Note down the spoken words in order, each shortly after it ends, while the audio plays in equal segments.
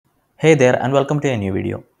Hey there and welcome to a new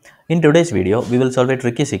video. In today's video, we will solve a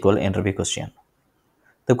tricky SQL interview question.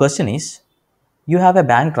 The question is, you have a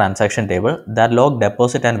bank transaction table that log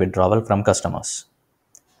deposit and withdrawal from customers.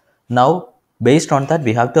 Now, based on that,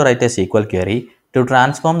 we have to write a SQL query to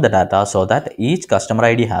transform the data so that each customer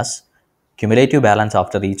ID has cumulative balance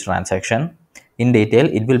after each transaction. In detail,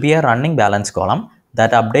 it will be a running balance column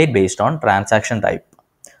that update based on transaction type.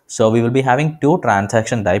 So we will be having two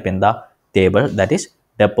transaction type in the table, that is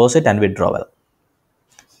deposit and withdrawal.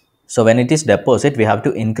 So when it is deposit, we have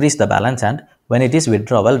to increase the balance, and when it is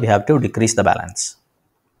withdrawal, we have to decrease the balance.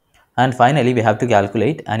 And finally, we have to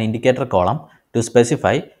calculate an indicator column to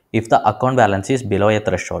specify if the account balance is below a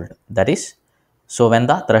threshold. That is, so when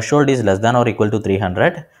the threshold is less than or equal to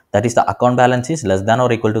 300, that is the account balance is less than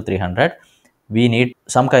or equal to 300, we need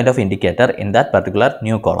some kind of indicator in that particular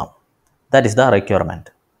new column. That is the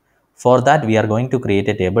requirement. For that, we are going to create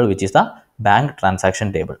a table which is the bank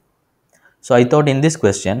transaction table. So I thought in this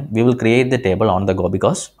question, we will create the table on the go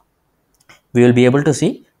because we will be able to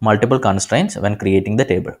see multiple constraints when creating the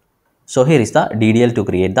table. So here is the DDL to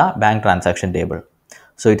create the bank transaction table.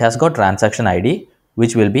 So it has got transaction ID,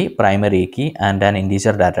 which will be primary key and an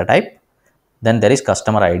integer data type. Then there is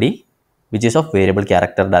customer ID, which is of variable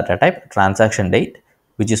character data type, transaction date,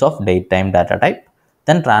 which is of date time data type,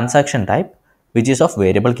 then transaction type, which is of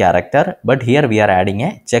variable character, but here we are adding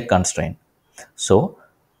a check constraint. So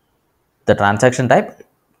the transaction type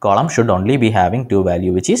column should only be having two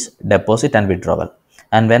values, which is deposit and withdrawal.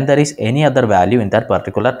 And when there is any other value in that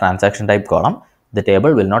particular transaction type column, the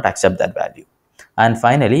table will not accept that value. And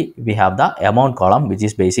finally, we have the amount column, which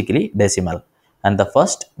is basically decimal. And the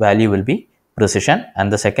first value will be precision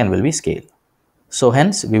and the second will be scale. So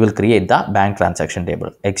hence, we will create the bank transaction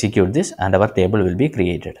table. Execute this and our table will be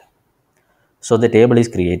created. So the table is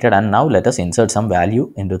created, and now let us insert some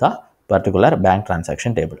value into the particular bank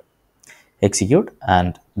transaction table. Execute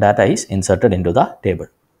and data is inserted into the table.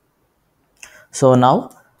 So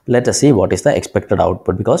now let us see what is the expected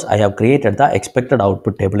output, because I have created the expected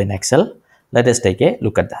output table in Excel. Let us take a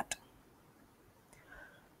look at that.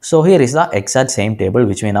 So here is the exact same table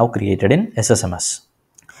which we now created in SSMS,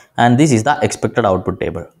 and this is the expected output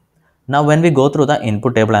table. Now when we go through the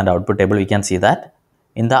input table and output table, we can see that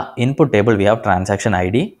in the input table we have transaction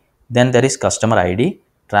ID, then there is customer ID,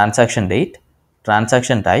 transaction date,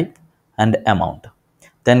 transaction type and amount.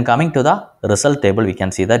 Then coming to the result table, we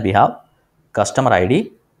can see that we have customer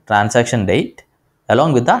ID, transaction date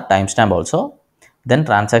along with the timestamp also, then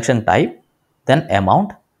transaction type, then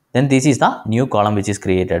amount. Then this is the new column which is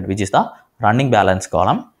created, which is the running balance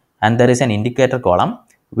column, and there is an indicator column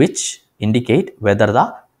which indicate whether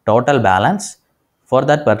the total balance for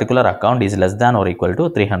that particular account is less than or equal to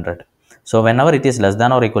 300. So whenever it is less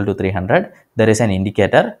than or equal to 300, there is an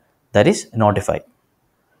indicator that is notify.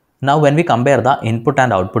 Now when we compare the input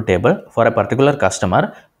and output table for a particular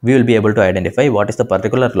customer, we will be able to identify what is the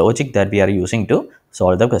particular logic that we are using to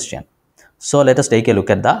solve the question. So let us take a look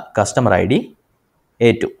at the customer ID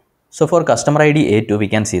A2. So for customer ID A2, we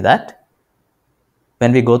can see that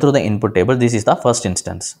when we go through the input table, this is the first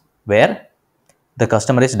instance where the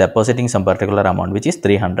customer is depositing some particular amount, which is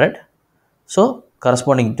 300. So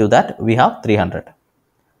corresponding to that, we have 300.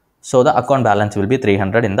 So the account balance will be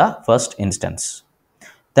 300 in the first instance.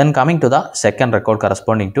 Then coming to the second record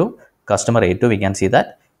corresponding to customer A2, we can see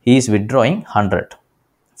that he is withdrawing 100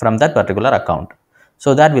 from that particular account.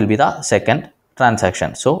 So that will be the second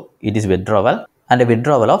transaction. So it is withdrawal, and a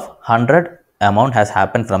withdrawal of 100 amount has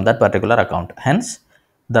happened from that particular account. Hence,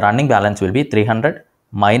 the running balance will be 300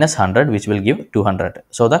 minus 100, which will give 200.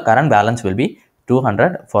 So the current balance will be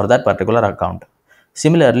 200 for that particular account.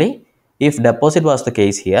 Similarly, if deposit was the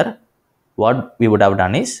case here, what we would have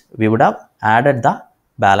done is we would have added the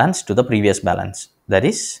balance to the previous balance. That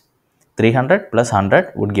is 300 plus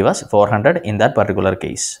 100 would give us 400 in that particular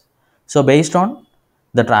case. So based on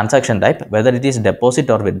the transaction type, whether it is deposit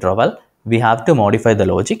or withdrawal, we have to modify the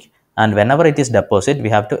logic, and whenever it is deposit, we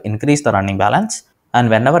have to increase the running balance, and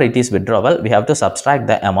whenever it is withdrawal, we have to subtract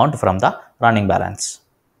the amount from the running balance.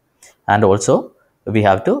 And also we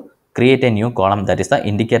have to create a new column, that is the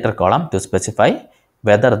indicator column, to specify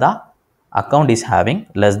whether the account is having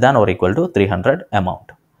less than or equal to 300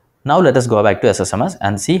 amount. Now let us go back to SSMS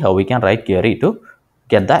and see how we can write query to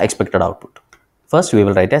get the expected output. First we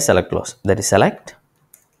will write a select clause, that is select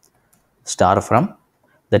star from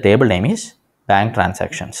the table name is bank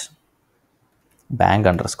transactions, bank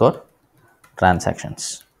underscore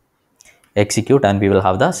transactions. Execute and we will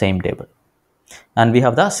have the same table, and we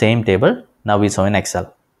have the same table now we show in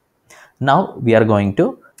Excel. Now we are going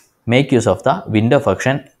to make use of the window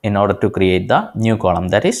function in order to create the new column,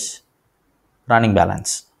 that is running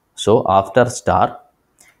balance. So after star,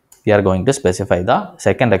 we are going to specify the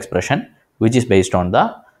second expression, which is based on the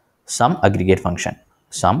sum aggregate function.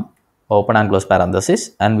 Sum, open and close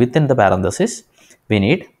parenthesis, and within the parenthesis we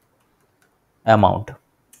need amount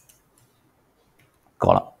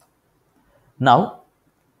column. Now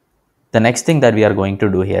the next thing that we are going to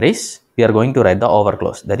do here is we are going to write the over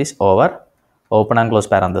clause, that is over open and close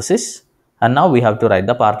parenthesis, and now we have to write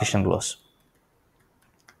the partition clause,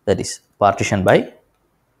 that is partition by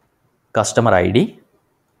customer id,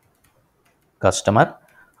 customer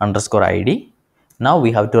underscore id. Now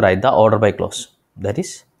we have to write the order by clause, that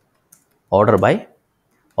is order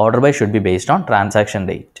by should be based on transaction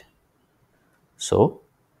date. So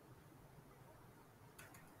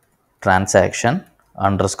transaction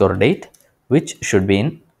underscore date, which should be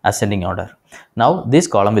in ascending order. Now this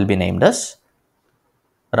column will be named as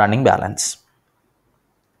running balance,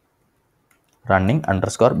 running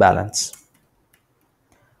underscore balance.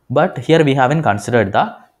 But here we haven't considered the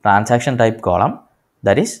transaction type column,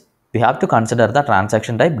 that is we have to consider the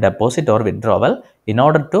transaction type deposit or withdrawal in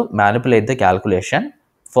order to manipulate the calculation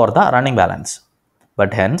for the running balance.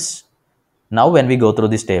 But hence now when we go through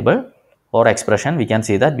this table or expression, we can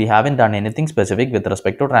see that we haven't done anything specific with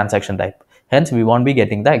respect to transaction type. Hence we won't be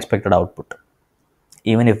getting the expected output.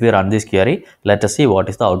 Even if we run this query, let us see what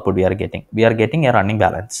is the output we are getting. We are getting a running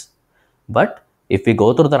balance. But if we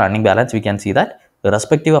go through the running balance, we can see that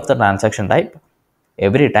irrespective of the transaction type,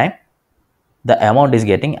 every time the amount is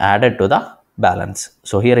getting added to the balance.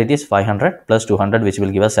 So here it is 500 plus 200, which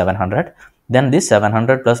will give us 700. Then this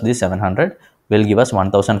 700 plus this 700 will give us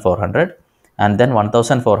 1400. And then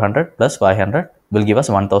 1400 plus 500 will give us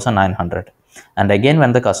 1900. And again,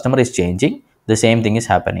 when the customer is changing, the same thing is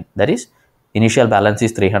happening. That is, initial balance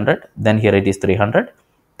is 300, then here it is 300.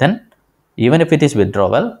 Then even if it is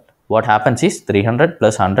withdrawal, what happens is 300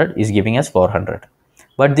 plus 100 is giving us 400.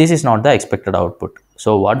 But this is not the expected output.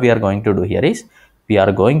 So what we are going to do here is we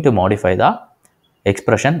are going to modify the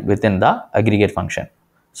expression within the aggregate function.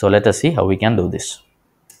 So let us see how we can do this.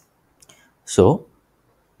 So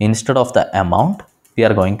instead of the amount, we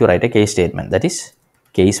are going to write a case statement, that is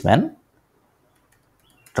case when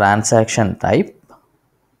transaction type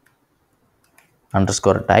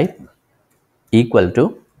underscore type equal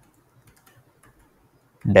to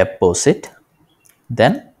deposit,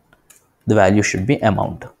 then the value should be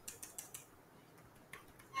amount.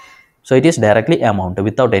 So it is directly amount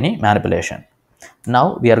without any manipulation.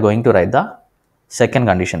 Now we are going to write the second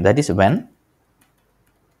condition, that is when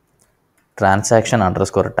transaction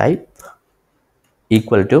underscore type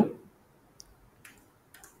equal to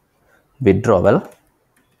withdrawal,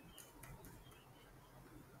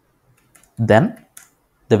 then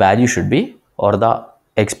the value should be, or the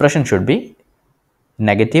expression should be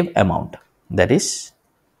negative amount, that is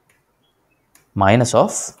minus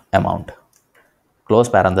of amount, close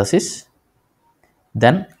parenthesis,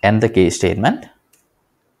 then end the case statement,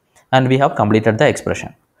 and we have completed the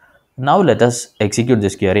expression. Now let us execute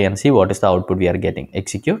this query and see what is the output we are getting.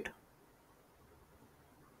 Execute.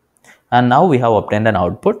 And now we have obtained an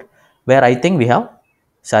output where I think we have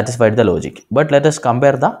satisfied the logic. But let us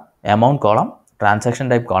compare the amount column, transaction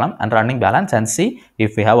type column, and running balance and see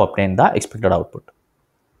if we have obtained the expected output.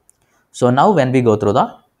 So now when we go through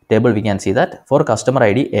the table, we can see that for customer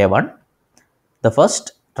ID A1, the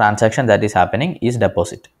first transaction that is happening is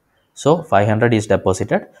deposit. So 500 is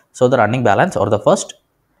deposited. So the running balance or the first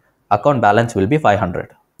account balance will be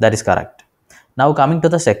 500. That is correct. Now coming to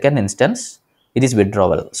the second instance, it is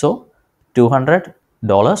withdrawal. So $200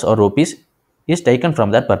 or rupees is taken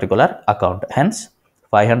from that particular account. Hence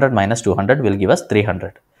 500 minus 200 will give us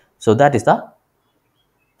 300. So that is the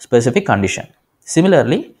specific condition.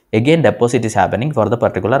 Similarly, again deposit is happening for the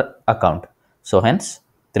particular account. So hence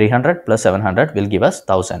 300 plus 700 will give us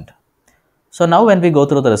 1000. So now when we go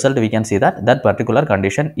through the result, we can see that that particular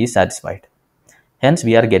condition is satisfied. Hence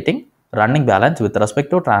we are getting running balance with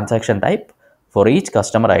respect to transaction type for each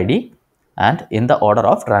customer ID and in the order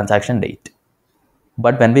of transaction date.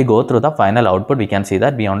 But when we go through the final output, we can see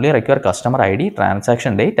that we only require customer ID,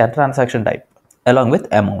 transaction date, and transaction type along with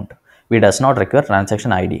amount. We does not require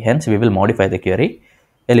transaction ID. Hence we will modify the query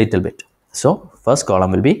a little bit. So first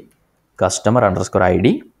column will be customer underscore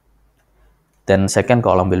ID. Then second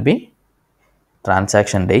column will be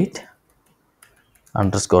transaction date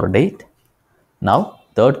underscore date. Now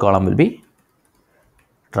third column will be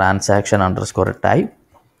transaction underscore type,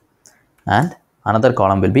 and another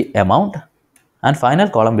column will be amount, and final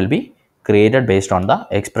column will be created based on the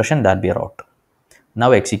expression that we wrote.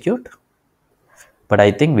 Now execute. But I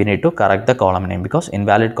think we need to correct the column name because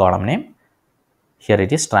invalid column name. Here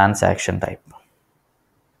it is transaction type.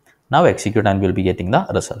 Now execute and we'll be getting the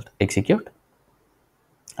result. Execute.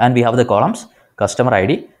 And we have the columns customer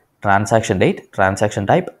ID, transaction date, transaction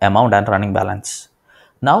type, amount and running balance.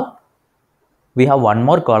 Now we have one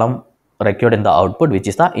more column required in the output, which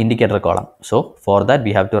is the indicator column. So for that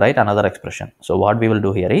we have to write another expression. So what we will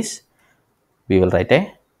do here is we will write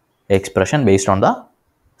a expression based on the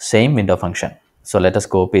same window function. So let us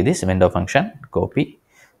copy this window function, copy,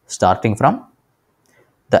 starting from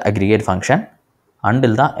the aggregate function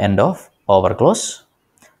until the end of overclose.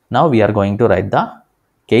 Now we are going to write the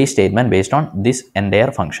case statement based on this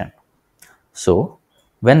entire function. So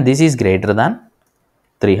when this is greater than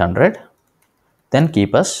 300, then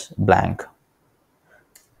keep us blank,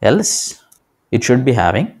 else it should be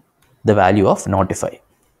having the value of notify.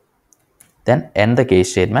 Then end the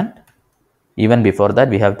case statement. Even before that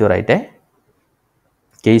we have to write a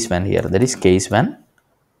case when here, that is case when,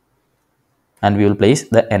 and we will place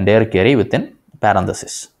the entire query within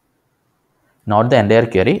parenthesis, not the entire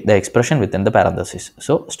query, the expression within the parenthesis.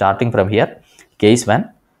 So starting from here, case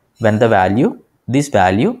when the value, this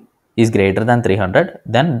value is greater than 300,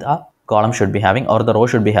 then the column should be having, or the row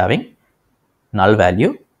should be having null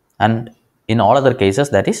value, and in all other cases,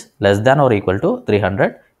 that is less than or equal to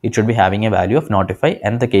 300, it should be having a value of notify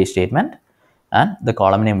and the case statement, and the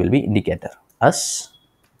column name will be indicator as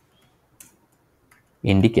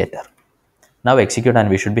indicator. Now execute and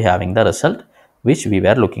we should be having the result which we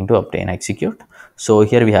were looking to obtain. Execute. So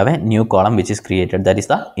here we have a new column which is created, that is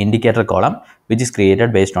the indicator column, which is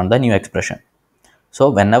created based on the new expression. So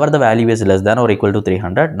whenever the value is less than or equal to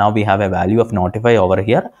 300, now we have a value of notify over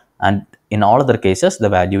here, and in all other cases the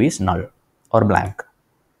value is null or blank.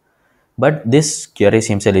 But this query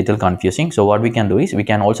seems a little confusing. So what we can do is we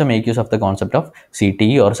can also make use of the concept of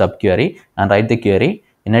CTE or subquery and write the query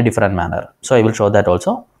in a different manner. So I will show that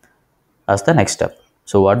also as the next step.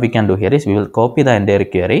 So what we can do here is we will copy the entire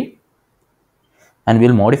query and we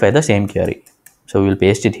will modify the same query. So we will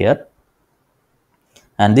paste it here.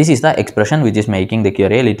 And this is the expression which is making the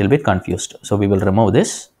query a little bit confused. So we will remove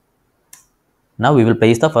this. Now we will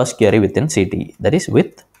place the first query within CTE, that is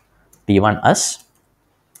with T1 as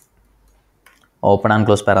open and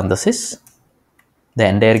close parenthesis. The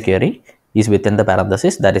entire query is within the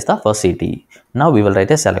parenthesis, that is the first CTE. Now we will write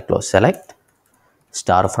a select clause, select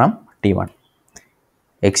star from T1.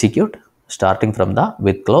 Execute starting from the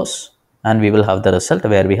with clause, and we will have the result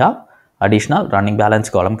where we have additional running balance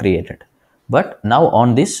column created. But now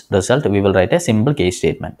on this result we will write a simple case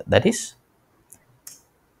statement, that is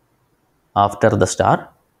after the star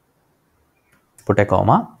put a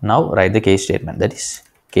comma. Now write the case statement, that is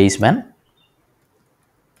case when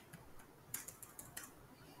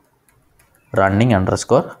running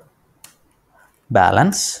underscore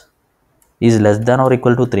balance is less than or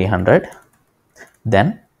equal to 300,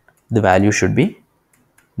 then the value should be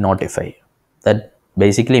notify. That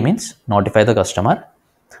basically means notify the customer,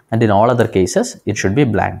 and in all other cases it should be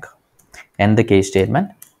blank. End the case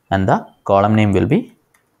statement and the column name will be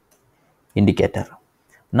indicator.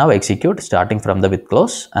 Now execute starting from the with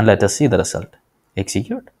clause and let us see the result.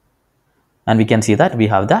 Execute, and we can see that we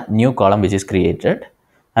have the new column which is created,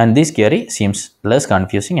 and this query seems less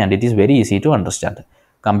confusing and it is very easy to understand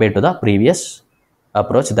compared to the previous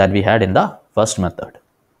approach that we had in the first method.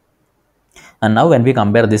 And now when we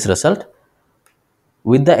compare this result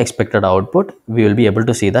with the expected output, we will be able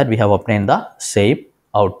to see that we have obtained the same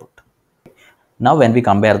output. Now when we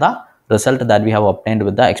compare the result that we have obtained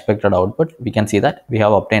with the expected output, we can see that we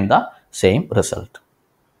have obtained the same result.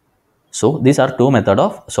 So these are two methods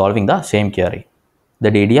of solving the same query. The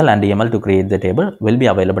DDL and DML to create the table will be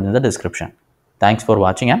available in the description. Thanks for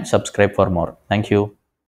watching and subscribe for more. Thank you.